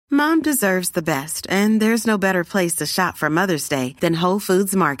Mom deserves the best, and there's no better place to shop for Mother's Day than Whole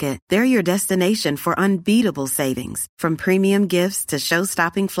Foods Market. They're your destination for unbeatable savings, from premium gifts to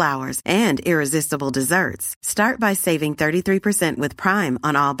show-stopping flowers and irresistible desserts. Start by saving 33% with Prime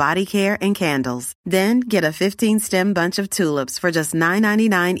on all body care and candles. Then get a 15-stem bunch of tulips for just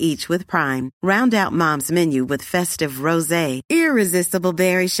 $9.99 each with Prime. Round out Mom's menu with festive rosé, irresistible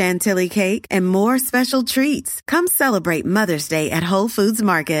berry chantilly cake, and more special treats. Come celebrate Mother's Day at Whole Foods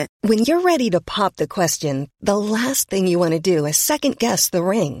Market. When you're ready to pop the question, the last thing you want to do is second-guess the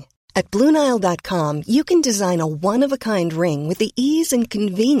ring. At BlueNile.com, you can design a one-of-a-kind ring with the ease and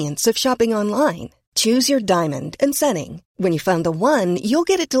convenience of shopping online. Choose your diamond and setting. When you find the one, you'll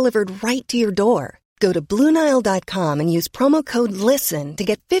get it delivered right to your door. Go to BlueNile.com and use promo code LISTEN to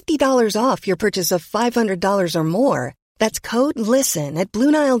get $50 off your purchase of $500 or more. That's code LISTEN at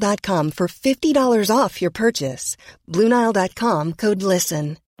BlueNile.com for $50 off your purchase. BlueNile.com, code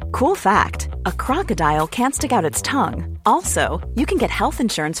LISTEN. Cool fact, a crocodile can't stick out its tongue. Also, you can get health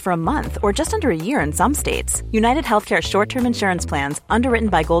insurance for a month or just under a year in some states. United Healthcare short-term insurance plans, underwritten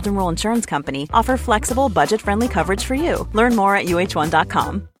by Golden Rule Insurance Company, offer flexible, budget-friendly coverage for you. Learn more at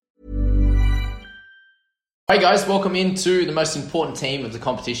uh1.com. Hey guys, welcome into the most important team of the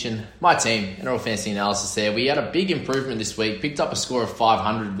competition, my team, NRL Fantasy Analysis there. We had a big improvement this week, picked up a score of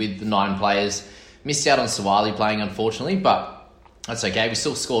 500 with the 9 players. Missed out on Sawali playing, unfortunately, but that's okay. We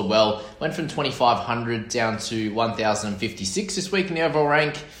still scored well. Went from 2,500 down to 1,056 this week in the overall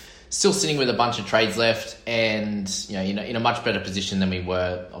rank. Still sitting with a bunch of trades left, and in a much better position than we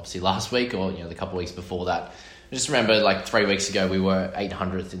were obviously last week or the couple of weeks before that. Just remember, like 3 weeks ago, we were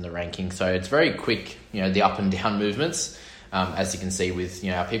 800th in the ranking, so it's very quick. The up and down movements, as you can see with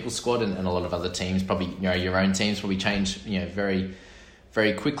our people squad and a lot of other teams. Probably your own teams probably change very,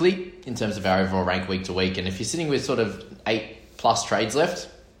 very quickly in terms of our overall rank week to week. And if you're sitting with sort of 8+ trades left,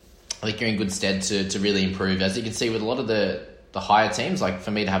 I think you're in good stead to really improve. As you can see with a lot of the higher teams, like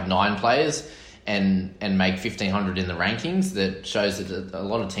for me to have 9 players and make 1,500 in the rankings, that shows that a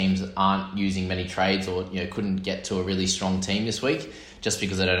lot of teams aren't using many trades or couldn't get to a really strong team this week just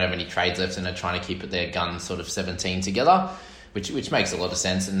because they don't have any trades left and are trying to keep their gun sort of 17 together, which makes a lot of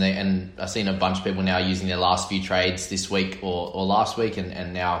sense. And I've seen a bunch of people now using their last few trades this week or last week,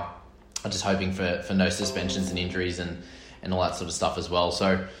 and now are just hoping for no suspensions and injuries and all that sort of stuff as well.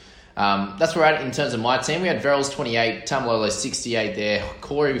 So that's where we're at in terms of my team. We had Verrills 28, Tamalolo 68 there,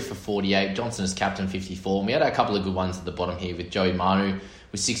 Corey for 48, Johnson as captain 54. And we had a couple of good ones at the bottom here with Joey Manu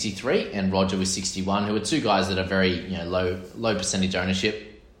with 63 and Roger with 61, who are two guys that are very low percentage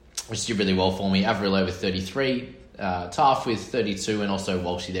ownership, which did really well for me. Averillo with 33, Taff with 32, and also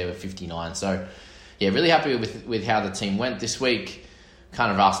Walshy there with 59. So yeah, really happy with how the team went this week.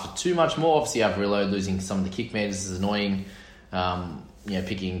 Can't have asked for too much more. Obviously Averillo losing some of the kick meters is annoying.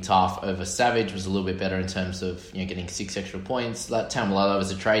 Picking Taff over Savage was a little bit better in terms of getting 6 extra points. Tamalolo was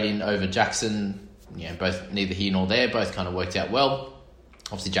a trade-in over Jackson. Both neither here nor there. Both kind of worked out well.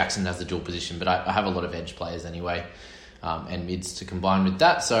 Obviously Jackson has the dual position, but I have a lot of edge players anyway, and mids to combine with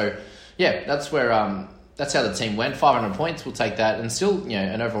that. So yeah, that's where that's how the team went. 500 points, we'll take that, and still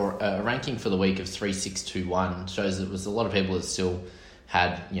an overall ranking for the week of 3,621 shows that it was a lot of people that still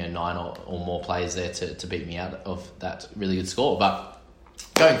had 9 or more players there to beat me out of that really good score. But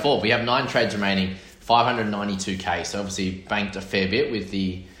going forward, we have 9 trades remaining, 592k. So obviously banked a fair bit with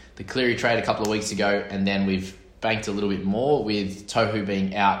the Cleary trade a couple of weeks ago, and then we've banked a little bit more with Tohu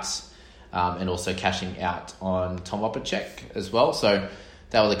being out, and also cashing out on Tom Opacek as well. So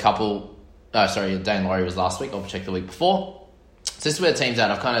that was a couple. Dane Laurie was last week. Opacek the week before. So this is where the team's at.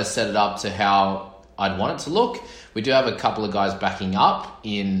 I've kind of set it up to how I'd want it to look. We do have a couple of guys backing up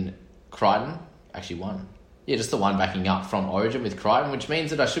in Crichton. Actually, one. Yeah, just the one backing up from Origin with Crichton, which means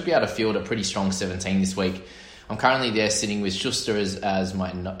that I should be able to field a pretty strong 17 this week. I'm currently there sitting with Schuster as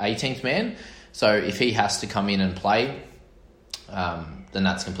my 18th man. So if he has to come in and play, then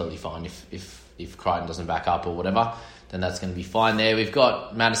that's completely fine. If Crichton doesn't back up or whatever, then that's going to be fine there. We've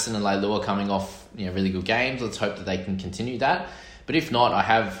got Madison and Leilua coming off really good games. Let's hope that they can continue that. But if not, I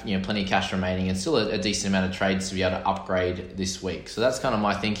have plenty of cash remaining and still a decent amount of trades to be able to upgrade this week. So that's kind of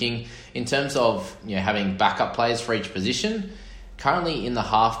my thinking in terms of having backup players for each position. Currently in the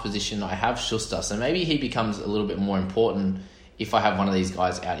half position, I have Schuster, so maybe he becomes a little bit more important if I have one of these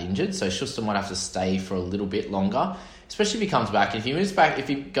guys out injured. So Schuster might have to stay for a little bit longer, especially if he comes back. And if he moves back, if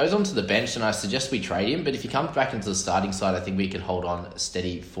he goes onto the bench, then I suggest we trade him. But if he comes back into the starting side, I think we can hold on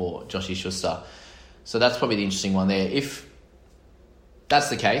steady for Joshy Schuster. So that's probably the interesting one there. If that's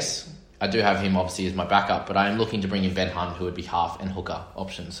the case, I do have him obviously as my backup, but I am looking to bring in Ben Hunt, who would be half and hooker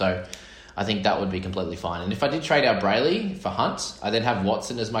option. So I think that would be completely fine. And if I did trade out Brayley for Hunt, I then have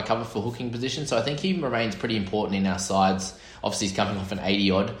Watson as my cover for hooking position. So I think he remains pretty important in our sides. Obviously, he's coming off an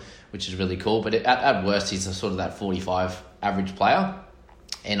 80-odd, which is really cool. But at worst, he's a sort of that 45 average player.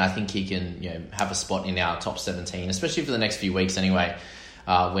 And I think he can have a spot in our top 17, especially for the next few weeks anyway,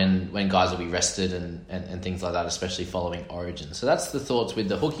 when guys will be rested and things like that, especially following Origin. So that's the thoughts with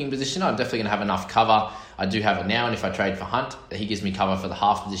the hooking position. I'm definitely going to have enough cover. I do have it now, and if I trade for Hunt, he gives me cover for the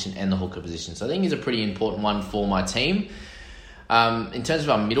half position and the hooker position. So I think he's a pretty important one for my team. In terms of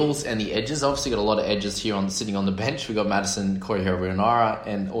our middles and the edges, obviously got a lot of edges here sitting on the bench. We've got Madison, Corey Harawira,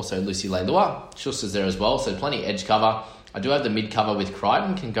 and also Lucy Leilua. Schuster's there as well, so plenty of edge cover. I do have the mid cover with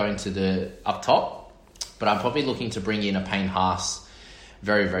Crichton, can go into the up top, but I'm probably looking to bring in a Payne Haas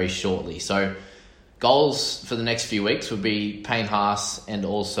very, very shortly. So goals for the next few weeks would be Payne Haas and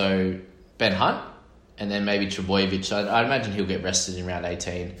also Ben Hunt, and then maybe Trbojevic. I'd imagine he'll get rested in round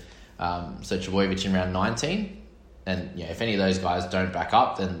 18. So Trbojevic in round 19. And if any of those guys don't back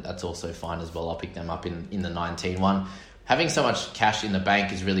up, then that's also fine as well. I'll pick them up in the 19 one. Having so much cash in the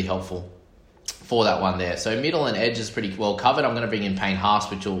bank is really helpful for that one there. So middle and edge is pretty well covered. I'm going to bring in Payne Haas,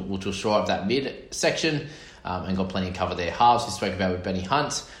 which will shore up that mid section, and got plenty of cover there. Halves we spoke about with Benny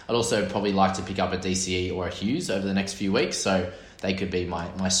Hunt. I'd also probably like to pick up a DCE or a Hughes over the next few weeks, so they could be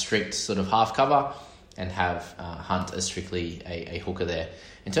my strict sort of half cover, and have Hunt as strictly a hooker there.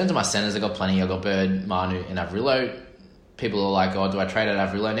 In terms of my centres, I've got plenty. I've got Bird, Manu, and Averillo. People are like, do I trade out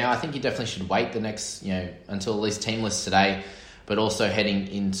Averillo now? I think you definitely should wait the next, until at least team lists today, but also heading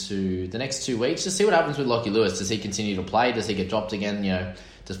into the next 2 weeks to see what happens with Lockie Lewis. Does he continue to play? Does he get dropped again?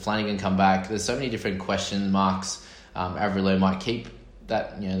 Does Flanagan come back? There's so many different question marks. Averillo might keep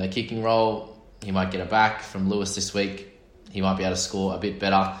that, that kicking role. He might get it back from Lewis this week. He might be able to score a bit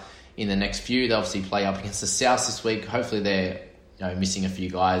better in the next few. They'll obviously play up against the South this week. Hopefully they're missing a few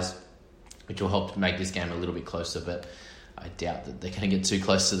guys, which will help to make this game a little bit closer, but I doubt that they're going to get too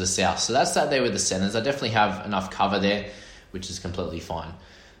close to the South. So that's that there with the centres. I definitely have enough cover there, which is completely fine.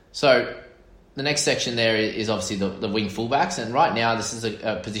 So the next section there is obviously the wing fullbacks, and right now this is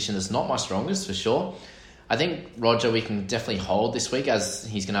a position that's not my strongest for sure. I think Roger we can definitely hold this week, as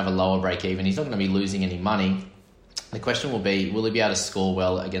he's going to have a lower break even. He's not going to be losing any money. The question will be he be able to score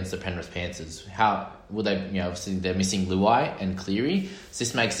well against the Penrith Panthers? How will they, obviously they're missing Luai and Cleary, so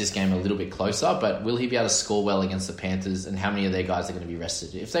this makes this game a little bit closer, but will he be able to score well against the Panthers, and how many of their guys are going to be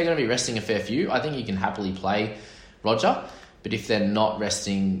rested? If they're going to be resting a fair few, I think you can happily play Roger, but if they're not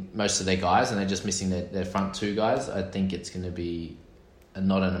resting most of their guys and they're just missing their front two guys, I think it's going to be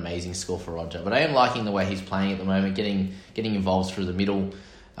not an amazing score for Roger. But I am liking the way he's playing at the moment, getting involved through the middle,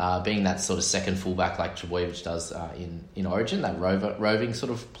 being that sort of second fullback like Trbojevic does in Origin, that roving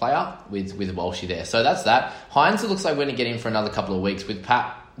sort of player with Walshy there. So that's that. Hines, it looks like we're going to get him for another couple of weeks, with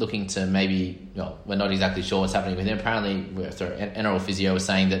Pat looking to maybe, we're not exactly sure what's happening with him. Apparently, NRL physio was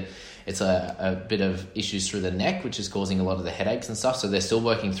saying that it's a bit of issues through the neck, which is causing a lot of the headaches and stuff. So they're still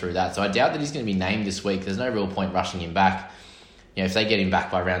working through that. So I doubt that he's going to be named this week. There's no real point rushing him back. If they get him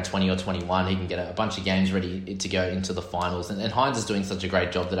back by round 20 or 21, he can get a bunch of games ready to go into the finals. And Hines is doing such a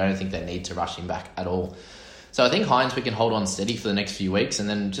great job that I don't think they need to rush him back at all. So I think Hines we can hold on steady for the next few weeks, and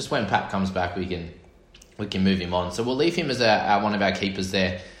then just when Pat comes back, we can move him on. So we'll leave him as one of our keepers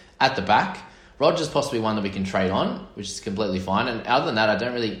there at the back. Roger's possibly one that we can trade on, which is completely fine. And other than that, I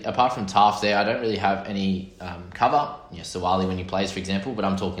don't really, apart from Taft there, I don't really have any cover. Sawali when he plays, for example, but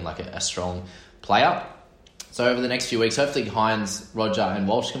I'm talking like a strong player. So over the next few weeks, hopefully Hines, Roger and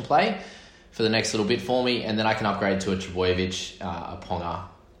Walsh can play for the next little bit for me, and then I can upgrade to a Trbojevic, a Ponga,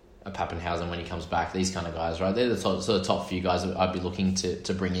 a Pappenhausen when he comes back. These kind of guys, right? They're the top few guys that I'd be looking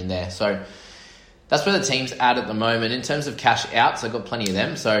to bring in there. So that's where the team's at the moment. In terms of cash outs, I've got plenty of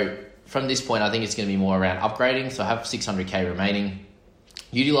them. So from this point, I think it's going to be more around upgrading. So I have 600k remaining,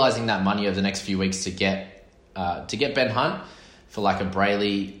 utilising that money over the next few weeks to get Ben Hunt for like a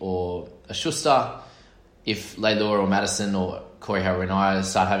Brayley or a Schuster. If Leilua or Madison or Corey Harawira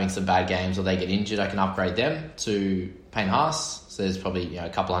start having some bad games or they get injured, I can upgrade them to Payne Haas. So there's probably a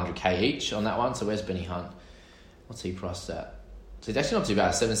couple 100k each on that one. So where's Benny Hunt? What's he priced at? So it's actually not too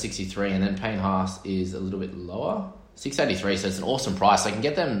bad, 763, and then Payne Haas is a little bit lower, 683. So it's an awesome price. I can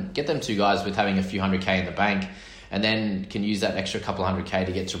get them two guys with having a few 100k in the bank, and then can use that extra couple 100k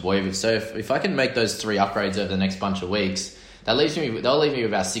to get Trbojevic. So if I can make those three upgrades over the next bunch of weeks, they'll leave me with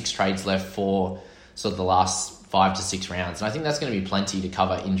about 6 trades left for sort of the last 5 to 6 rounds. And I think that's going to be plenty to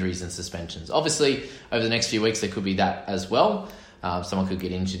cover injuries and suspensions. Obviously, over the next few weeks, there could be that as well. Someone could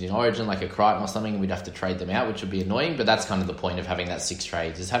get injured in Origin, like a Crichton or something, and we'd have to trade them out, which would be annoying. But that's kind of the point of having that 6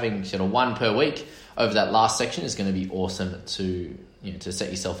 trades, is having sort of 1 per week over that last section is going to be awesome to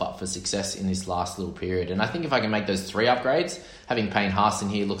set yourself up for success in this last little period. And I think if I can make those 3 upgrades, having Payne Haas in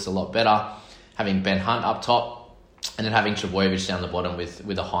here looks a lot better, having Ben Hunt up top, and then having Trbojevic down the bottom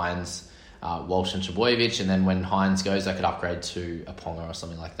with a Hines, Walsh and Trbojevic, and then when Hines goes, I could upgrade to a Ponga or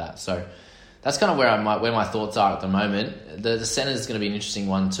something like that. So that's kind of where my thoughts are at the moment. The centre is going to be an interesting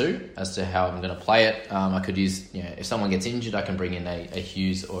one too, as to how I'm going to play it. I could use, if someone gets injured, I can bring in a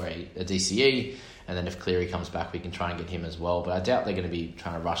Hughes or a DCE, and then if Cleary comes back, we can try and get him as well. But I doubt they're going to be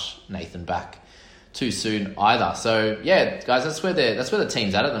trying to rush Nathan back too soon either. So yeah, guys, that's where the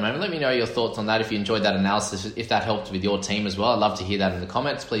team's at the moment. Let me know your thoughts on that if you enjoyed that analysis, if that helped with your team as well. I'd love to hear that in the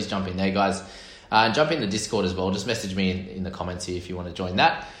comments. Please jump in there, guys. And jump in the Discord as well. Just message me in the comments here if you want to join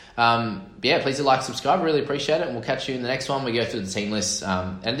that. Please do like, subscribe. I really appreciate it, and we'll catch you in the next one. We go through the team list,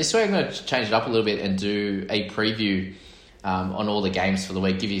 and this way I'm going to change it up a little bit and do a preview on all the games for the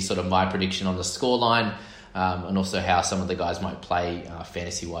week, give you sort of my prediction on the scoreline, and also how some of the guys might play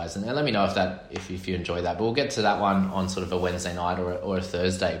fantasy wise, and let me know if you enjoy that. But we'll get to that one on sort of a Wednesday night or a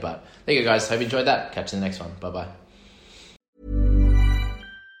Thursday. But there you go, guys. Hope you enjoyed that. Catch you in the next one. Bye bye.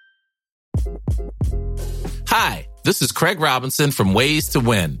 Hi, this is Craig Robinson from Ways to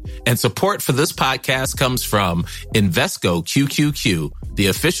Win, and support for this podcast comes from Invesco QQQ, the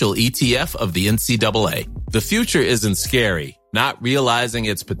official ETF of the NCAA. The future isn't scary. Not realizing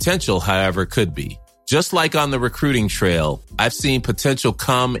its potential, however, could be. Just like on the recruiting trail, I've seen potential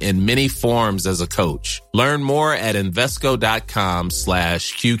come in many forms as a coach. Learn more at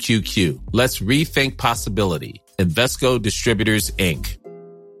Invesco.com/QQQ. Let's rethink possibility. Invesco Distributors, Inc.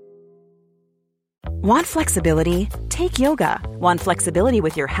 Want flexibility? Take yoga. Want flexibility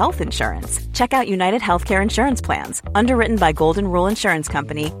with your health insurance? Check out United Healthcare Insurance Plans. Underwritten by Golden Rule Insurance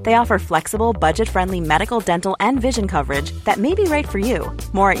Company, they offer flexible, budget-friendly medical, dental, and vision coverage that may be right for you.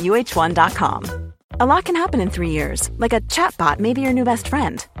 More at UH1.com. A lot can happen in 3 years, like a chatbot may be your new best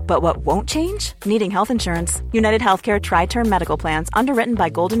friend. But what won't change? Needing health insurance. United Healthcare Tri-Term Medical Plans, underwritten by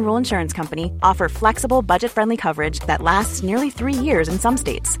Golden Rule Insurance Company, offer flexible, budget-friendly coverage that lasts nearly 3 years in some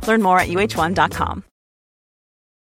states. Learn more at UH1.com.